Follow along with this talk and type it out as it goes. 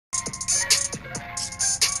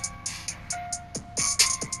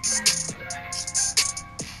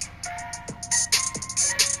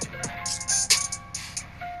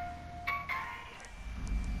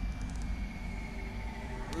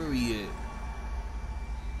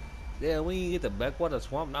Yeah, we ain't get the backwater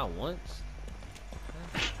swamp not once.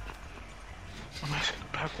 I'm asking the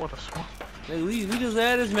backwater swamp. Nigga, we just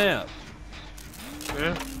had this map.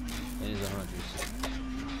 Yeah. And it's 100.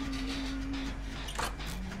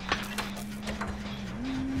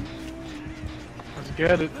 Let's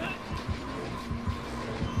get it.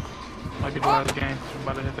 Might be the last game. I'm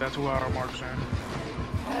about to hit that 2-hour mark soon.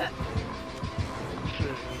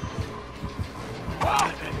 Shit.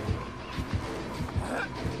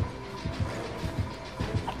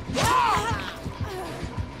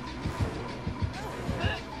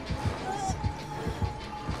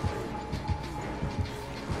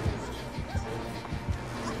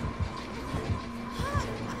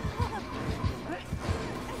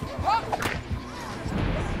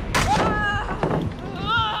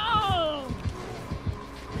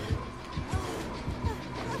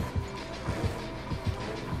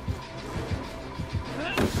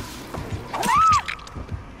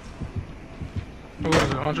 What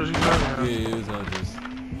was it, hunters you said? Yeah, it was hunters.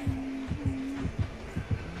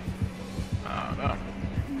 No.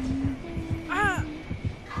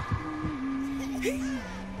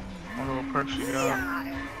 What little perks you got?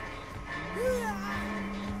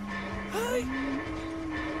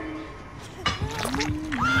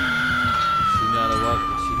 She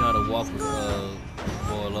know how to walk with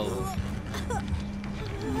boil over.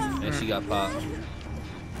 And she got popped.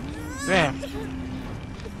 Damn.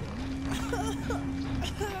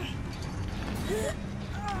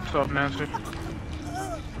 What's up, Nancy?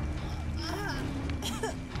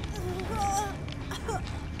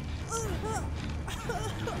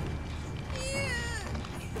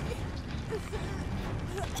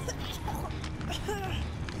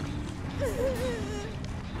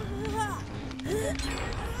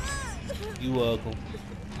 You welcome.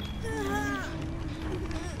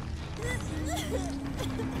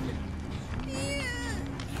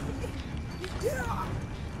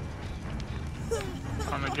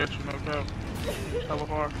 Trying to get you, no cap. Hella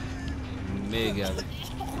far. Meg got it.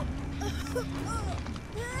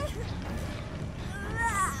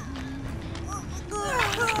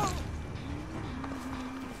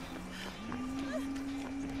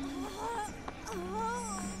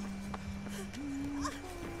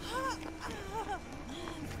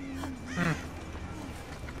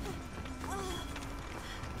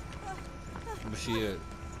 Where she at?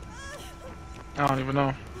 I don't even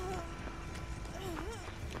know.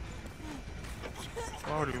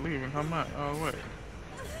 Already leaving, come back. Oh, wait.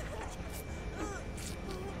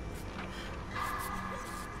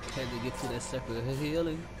 Had to get to that circle of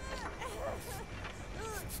healing.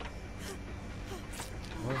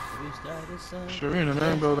 Sure, in the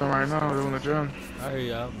main building right now, doing the gym. I hear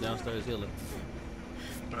y'all downstairs healing.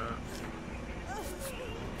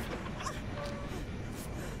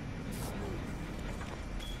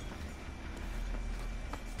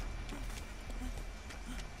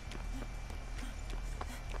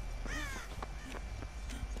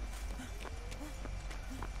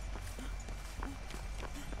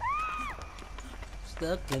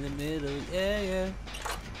 Stuck in the middle, yeah, yeah.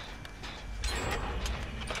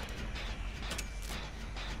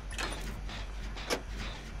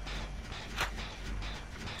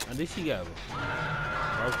 I think she got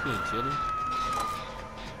barbecue and chili.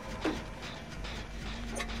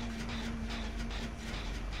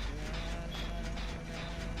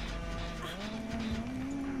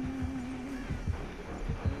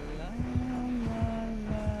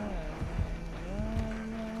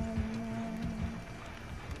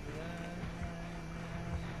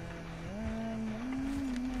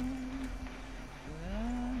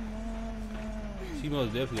 She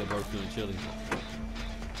most definitely got barbecue and chili.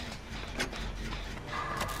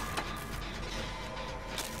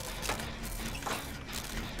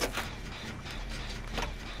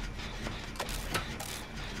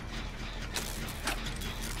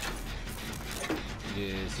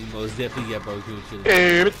 Yeah, she most definitely got barbecue and chili.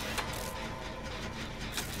 Hey,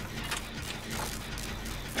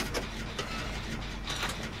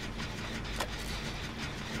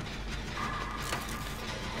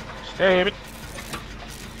 stab it.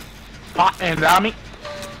 Hot and on me.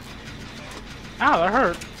 Ow, that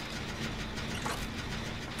hurt.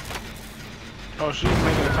 Oh, she's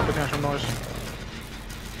making a temper tantrum noise.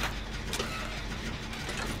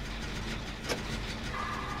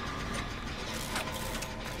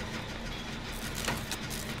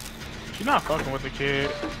 She's not fucking with the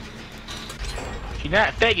kid. She's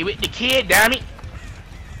not fucking with the kid, damn it.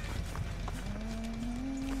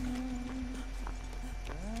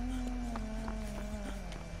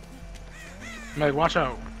 Meg, watch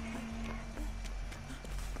out.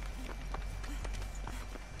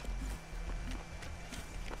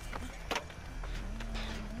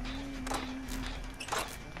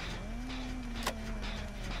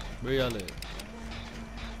 Where y'all at?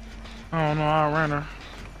 I don't know, I ran her.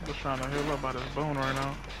 I'm just trying to heal up by this bone right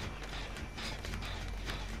now.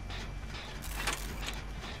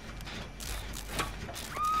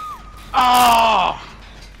 Oh!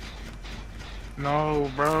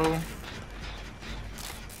 No, bro.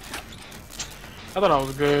 I thought I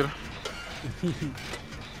was good.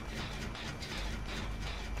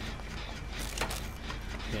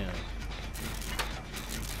 Damn.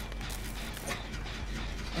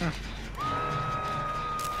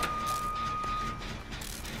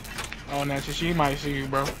 Oh, Nancy, she might see you,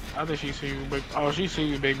 bro. I think she see you, big. Oh, she see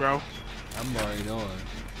you, big bro. I'm already knowing.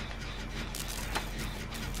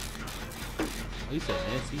 Oh, you said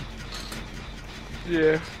Nancy?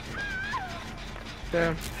 Yeah.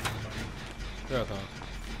 Damn. Girl, come.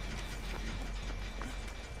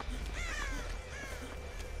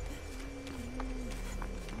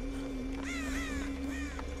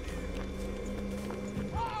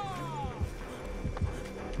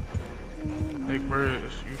 Big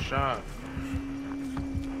Briz, you shot.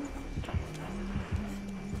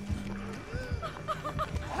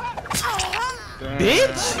 Damn.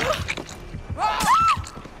 Bitch!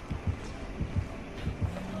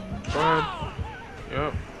 Go ahead.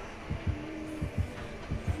 Yep.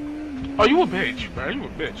 Oh, you a bitch, bro. You a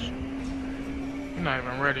bitch. You're not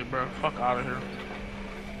even ready, bro. Fuck out of here.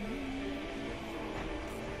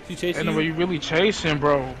 She chasing Ain't you? no way you really chasing,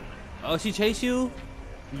 bro. Oh, she chased you?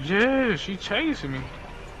 Yeah, she chasing me.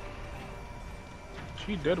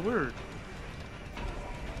 She dead weird.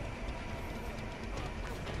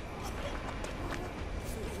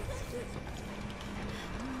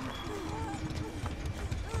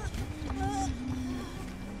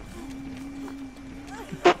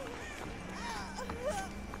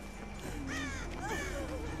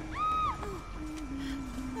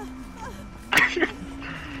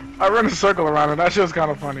 I ran a circle around her. That shit was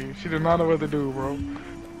kind of funny. She did not know what to do, bro.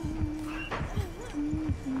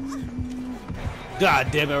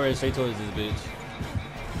 God damn it, I ran straight towards this bitch.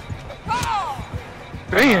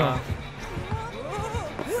 Damn.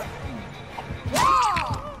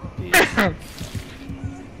 Bitch.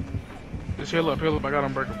 Just heal up, heal up. I got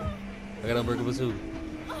unbreakable. I got unbreakable too.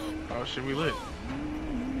 Oh shit, we lit.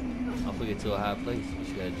 I'll get to a high place.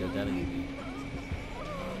 She gotta jump down and get me.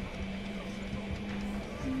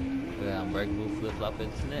 I got unbreakable, flip flop,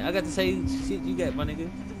 and snap. I got to say shit you got, my nigga.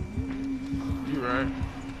 You right.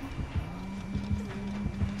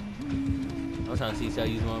 I'm trying to see if I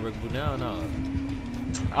use my unbreakable now or no.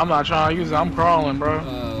 I'm not trying to use it. I'm crawling, bro.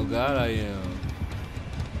 Oh god, I am.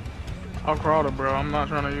 I'll crawl it, bro. I'm not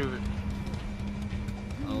trying to use it.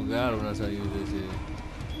 Oh god, I'm not trying to use this shit.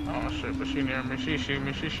 Oh shit, but she near me. She see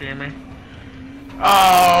me. She see me.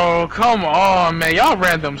 Oh, come on, man. Y'all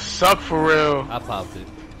random suck for real. I popped it.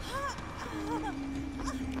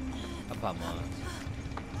 I popped mine.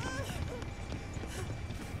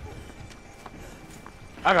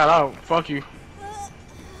 I got out. Fuck you.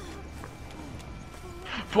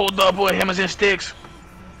 Pulled up with hammers and sticks.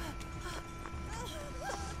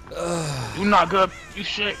 You not good. You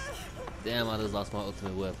shit. Damn, I just lost my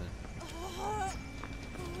ultimate weapon.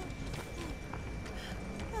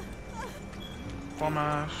 Bum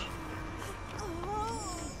ass.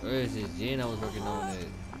 Where is this Jen? I was working on it.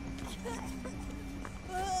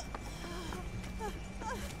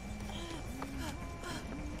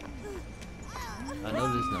 I know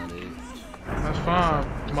this not it. That's fine,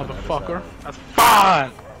 It's motherfucker. another side. That's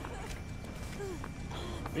fine.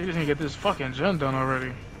 You just need to get this fucking gen done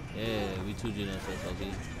already. Yeah, we 2 Jen SS,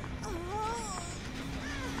 okay.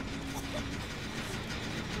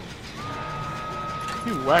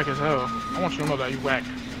 You whack as hell. I want you to know that you whack.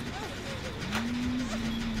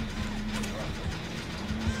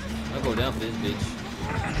 I'll go down for this bitch.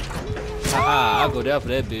 Haha, I'll go down for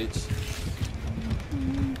that bitch.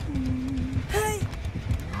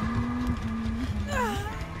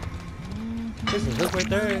 This is hook right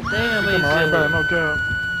there. Damn, Come man. right back, no cap.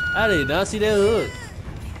 I did not see that hook.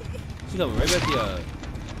 She coming right back to y'all.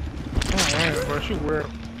 Oh, man, bro, she weird.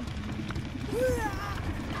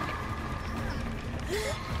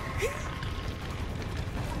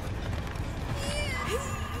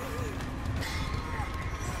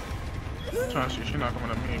 I'm trying to see, she's not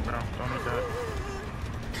coming at me, bro. Don't need that.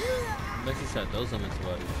 Bet she's trying to throw something at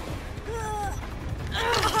somebody.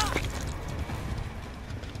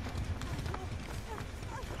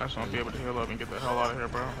 I just want to be able to heal up and get the hell out of here,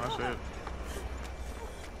 bro. That's it.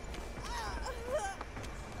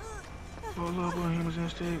 Pull up on hammers and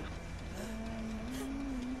sticks.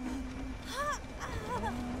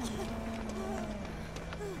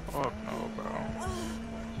 Fuck no, bro.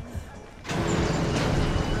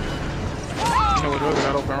 You know what else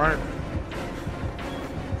got open? open, right?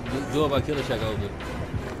 Do it by Killer Shack open.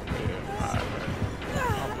 Yeah,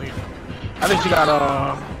 alright, I'm bleeding. I think she got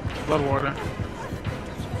blood water.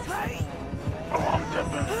 Oh, I'm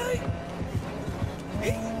dipping.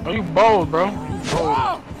 Oh, you bold, bro. You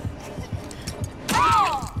bold.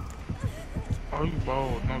 Oh, you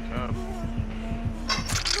bold. No cap.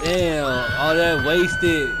 Damn, all that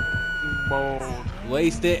wasted. You bold.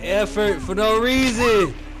 Wasted effort for no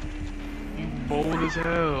reason. You bold as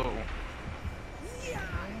hell.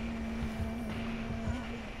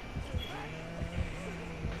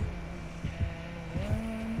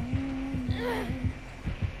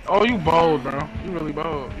 Oh, you bold, bro. You really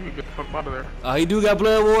bold. You can get the fuck out of there. Oh, he do got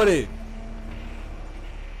blood water.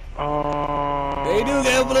 Oh. He do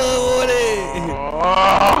got blood water.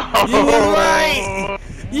 Oh. You was right.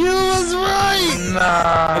 You was right.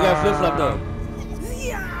 Nah. I got flip flop though.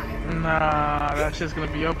 Nah, that shit's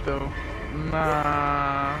gonna be up though.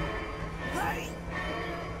 Nah.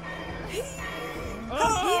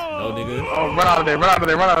 No, nigga. Oh, run out of there, run out of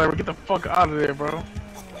there, run out of there. Get the fuck out of there, bro.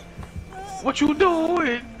 What you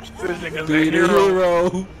doing? This nigga's Be a the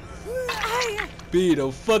hero. Be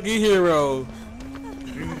the fucking hero.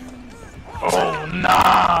 Oh,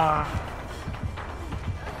 nah.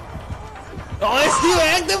 Oh, it's still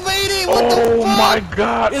activated. What the fuck? Oh my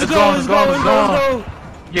god. It's gone. It's gone.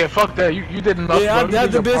 Yeah, fuck that. You did enough. Yeah, I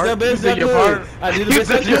did the best I could. I did the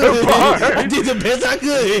best I could. I did the best I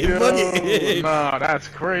could. Fuck it. Nah, that's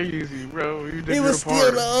crazy, bro. You did your part. It was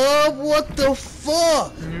still up. What the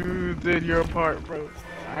fuck? You did your part, bro.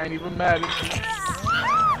 I ain't even mad at you.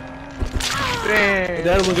 Damn.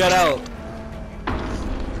 That one got out.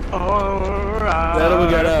 Alright. That one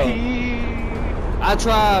got out. I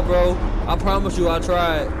tried, bro. I promise you, I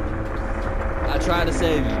tried. I tried to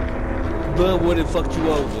save you. Blood wouldn't fuck you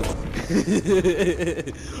over.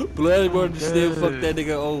 Blood wouldn't still fuck that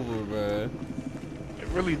nigga over, bro. It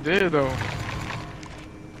really did, though.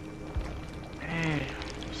 Damn.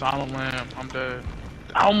 Silent Lamb, I'm dead.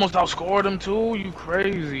 I almost outscored him, too. You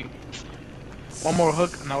crazy. One more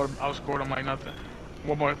hook, and I would have outscored him like nothing.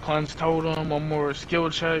 One more cleanse totem, one more skill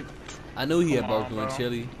check. I knew he had both Come on, doing bro.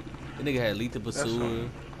 chili. That nigga had Lethal Pursuer,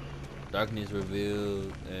 Darkness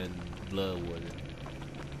Revealed, and Blood Water.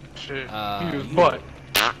 Shit. He was you- butt.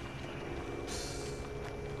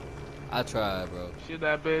 I tried, bro. See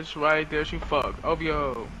that bitch right there, she fuck.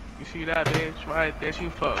 Ovio. You see that bitch right there, she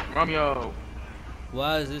fuck. Romeo.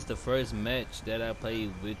 Why is this the first match that I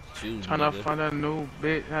played with you, Trying nigga? to find a new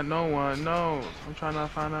bitch that no one knows. I'm trying to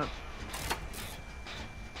find out.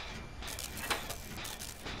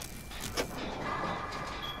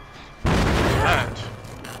 Match.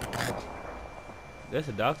 That's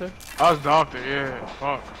a doctor? I was doctor, yeah.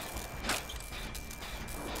 Fuck.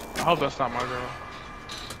 I hope that's not my girl.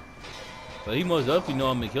 But he most definitely know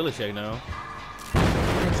I'm in Killer Shack now.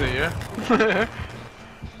 That's it, yeah.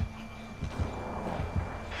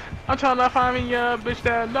 I'm trying to find me a bitch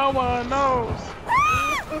that no one knows.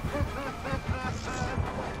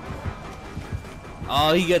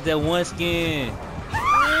 Oh, he got that one skin.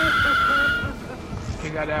 He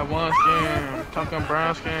got that one skin, talking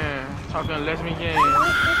brown skin, talking lesbian.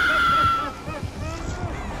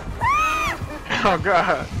 Oh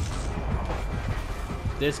god.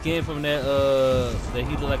 That skin from that that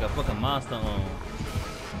he look like a fucking monster on.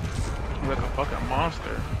 He's like a fucking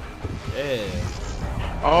monster. Yeah.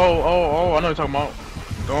 Oh, I know what you're talking about.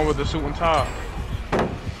 The one with the suit and tie.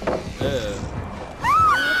 Yeah.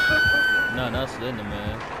 No, not Slender,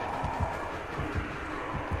 man.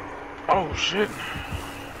 Oh shit.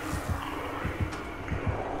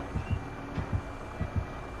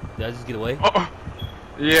 Did I just get away? Oh,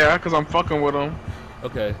 yeah, cause I'm fucking with him.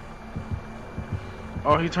 Okay.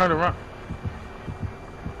 Oh, he turned around.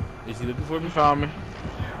 Is he looking for He me? found me.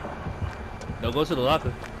 No, go to the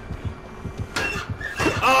locker.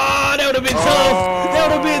 Oh, that would have been tough. That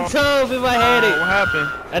would have been tough if I had it. What happened?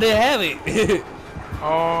 I didn't have it.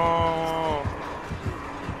 Oh.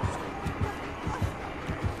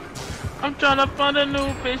 I'm trying to find a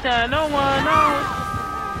new bitch that no one knows.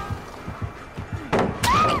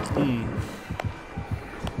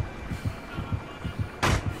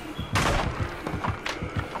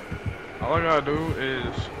 All I gotta do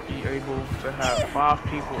is be able to have 5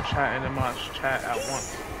 people chatting in my chat at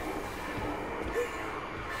once.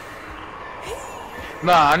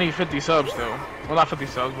 Nah, I need 50 subs though. Well, not 50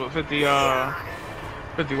 subs, but 50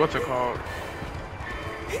 what's it called?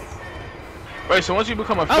 Wait, so once you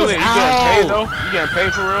become affiliate, you getting paid though? You getting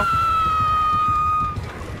paid for real?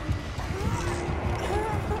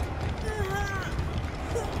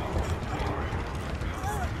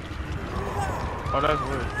 Oh, that's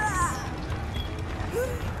weird.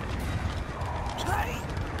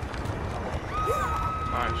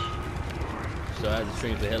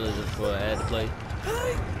 stream for hell for an ad to play.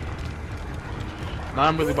 Now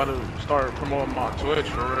I'm really about to start promoting my Twitch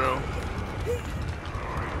for real.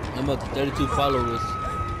 I'm up to 32 followers.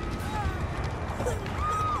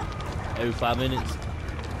 Every 5 minutes.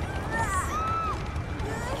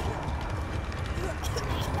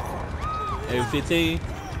 Every 15.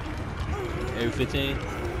 Every 15.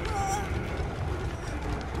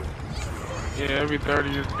 Yeah, every 30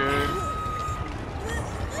 is good.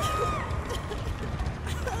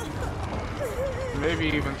 Maybe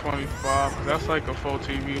even 25. That's like a full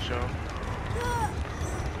TV show.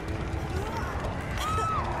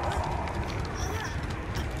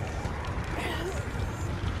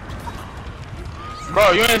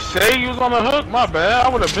 Bro, you ain't say you was on the hook? My bad. I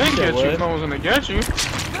would have been get you if no one was gonna get you.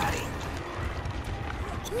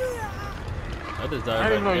 I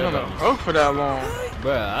didn't know you was on the hook for that long.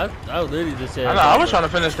 Bro, I literally just said. I was trying to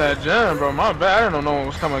finish that gym, bro. My bad. I didn't know no one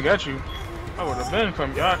was coming to get you. I would have been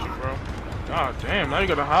come got you, bro. God damn, now you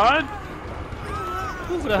gotta hide?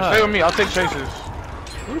 Who for the hide? Stay with me, I'll take chases.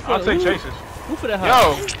 I'll take chases. Who for the hide?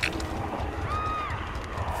 Yo!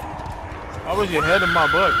 Why was your head in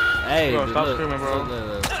my butt? Hey, yo, stop look, screaming, bro.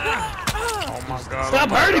 Look. Oh my god. Stop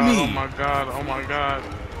hurting me! Oh my god, oh my god.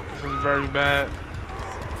 This is very bad.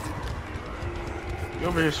 You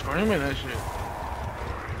over here screaming that shit.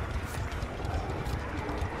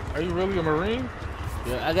 Are you really a Marine?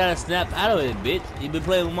 Yeah, I gotta snap out of it, bitch. You been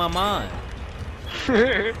playing with my mind.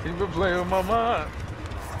 You been playing with my mind.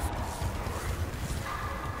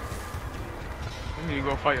 You need to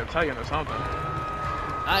go fight a Titan or something.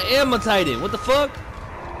 I am a Titan. What the fuck?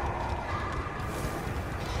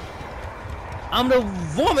 I'm the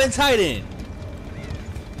woman Titan.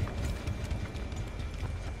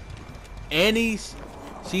 Annie,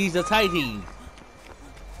 she's a Titan.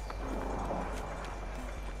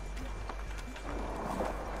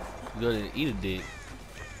 Go ahead and eat a dick.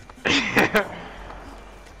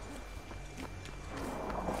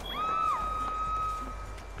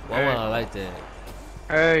 Why would I like that?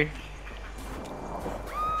 Hey.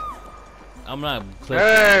 I'm not Clifford.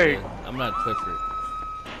 Hey. I'm not Clifford.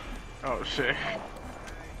 Oh shit.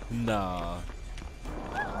 Nah.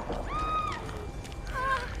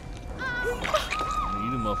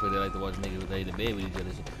 You the motherfucker that like to watch niggas lay in the bed with each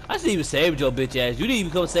other. I should even save your bitch ass. You didn't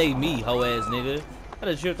even come save me, hoe ass nigga. I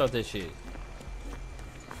just tripped off that shit.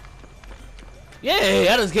 Yeah,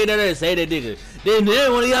 I just came down there and say that nigga. Then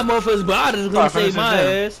one of y'all motherfuckers bothers is gonna save my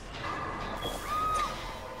ass.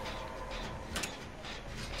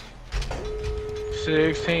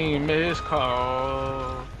 $16 missed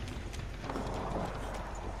call.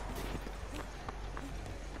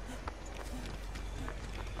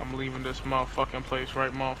 I'm leaving this motherfucking place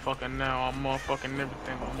right motherfucking now. I'm motherfucking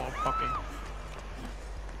everything. I'm motherfucking.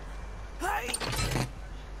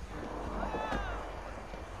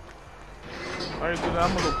 Alright, dude,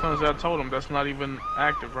 I'm gonna go cleanse that totem. That's not even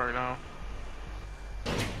active right now.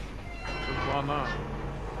 Just why not?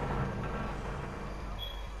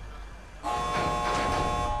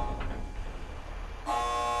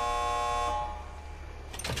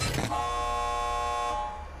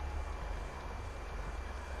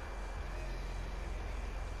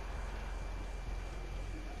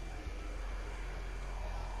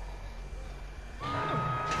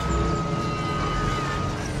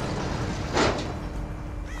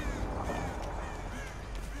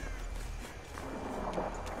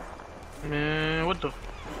 Man, what the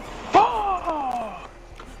fuck?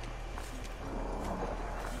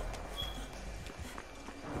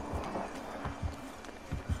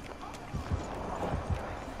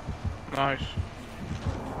 Nice.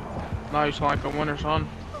 Nice, like a winner, son.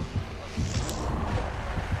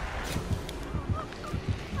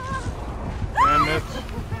 Damn it.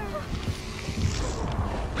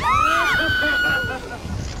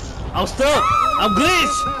 I'm stuck. I'm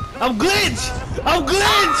glitched. I'm glitched. I'm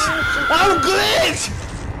glitched. I'm glitched.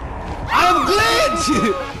 I'm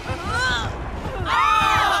glitched.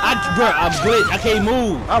 I'm glitched. I can't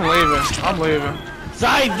move. I'm leaving. I'm leaving.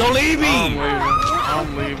 Scythe, don't leave me. I'm leaving.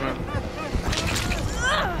 I'm leaving.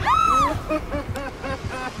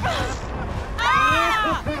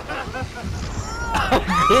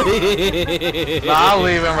 Nah, I'm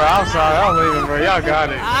leaving, bro. I'm sorry. I'm leaving, bro. Y'all got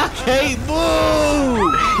it. I can't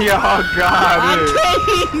move. Y'all got it. I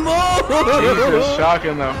can't move. He's just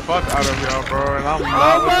shocking the fuck out of y'all, bro. And I'm not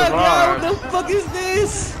Oh with my the god, vibe. what the fuck is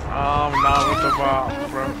this? I'm not with the vibe,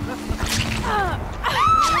 bro.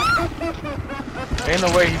 Ain't no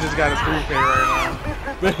way he just got a 3K right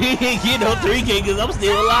now. Bro, he ain't get no 3K because I'm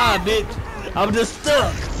still alive, bitch. I'm just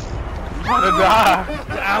stuck. I'm about to die.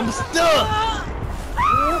 I'm stuck.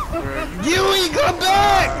 You ain't come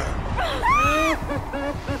back.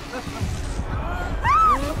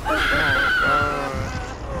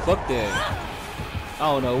 Fuck that. I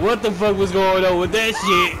don't know what the fuck was going on with that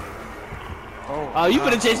shit. Oh, you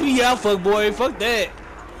finna chase me out, fuck boy. Fuck that.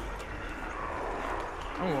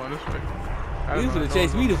 I'm going this way. You finna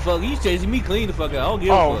chase me the fuck. You chasing me clean the fuck out. I don't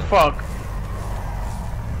give a fuck.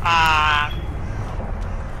 I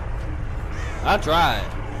tried.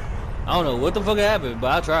 I don't know what the fuck happened,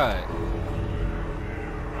 but I tried.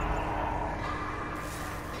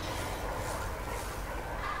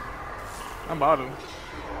 I'm about to.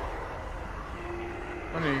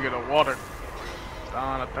 I need to get a water.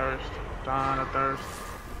 Dying of thirst. Dying of thirst.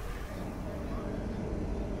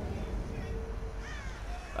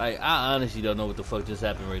 I honestly don't know what the fuck just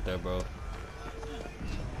happened right there, bro.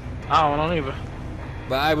 I don't know either.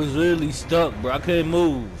 But I was literally stuck, bro. I couldn't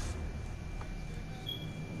move.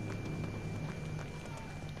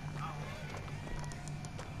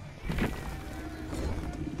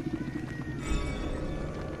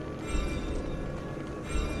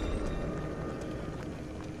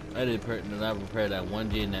 I did not prepare that one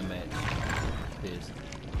G in that match. Pissed.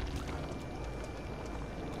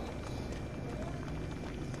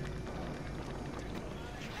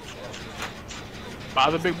 By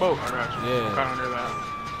the big boat. I got you. Yeah. I'm kind of near that.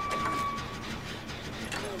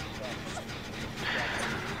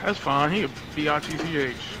 That's fine. He a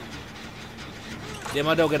B-I-T-C-H. Yeah,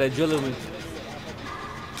 my dog got that drill in me.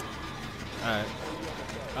 Alright.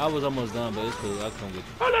 I was almost done, but it's cool. I'll come get you.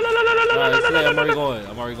 Alright, today I'm already going.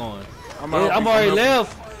 I'm already going. I'm already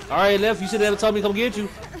left. I already left. You should have told me to come get you.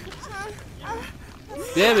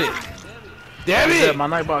 Damn it. Damn it. Yeah, my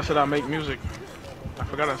Nightbot said I make music. I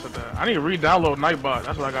forgot I said that. I need to re-download Nightbot.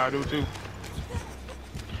 That's what I gotta do too.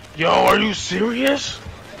 Yo, are you serious?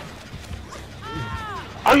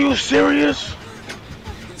 Are you serious?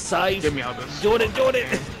 Size. Get me out this. Doing it. Get me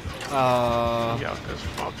out this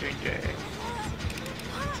fucking game.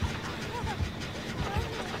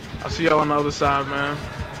 I'll see y'all on the other side, man.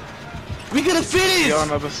 We could have finished. See y'all on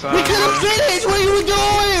the other side. We could have finished. What are you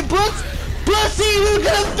doing, pussy? We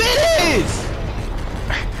could have finished.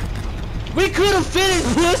 We could have finished,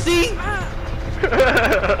 pussy.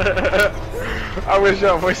 I wish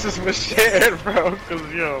y'all voices were shared, bro.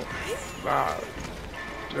 Cause yo, nah,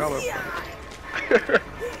 y'all are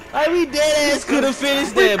funny. We dead ass could have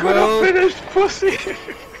finished that, bro. We could have finished, pussy.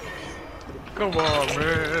 Come on,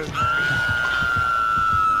 man.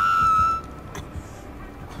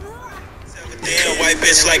 Damn, white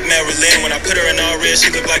bitch like Marilyn. When I put her in all red,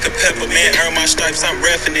 she look like a peppermint. Earn my stripes, I'm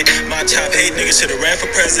reffing it. My top hate niggas should've ran for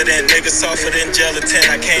president. Niggas softer than gelatin.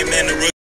 I came in the rookie.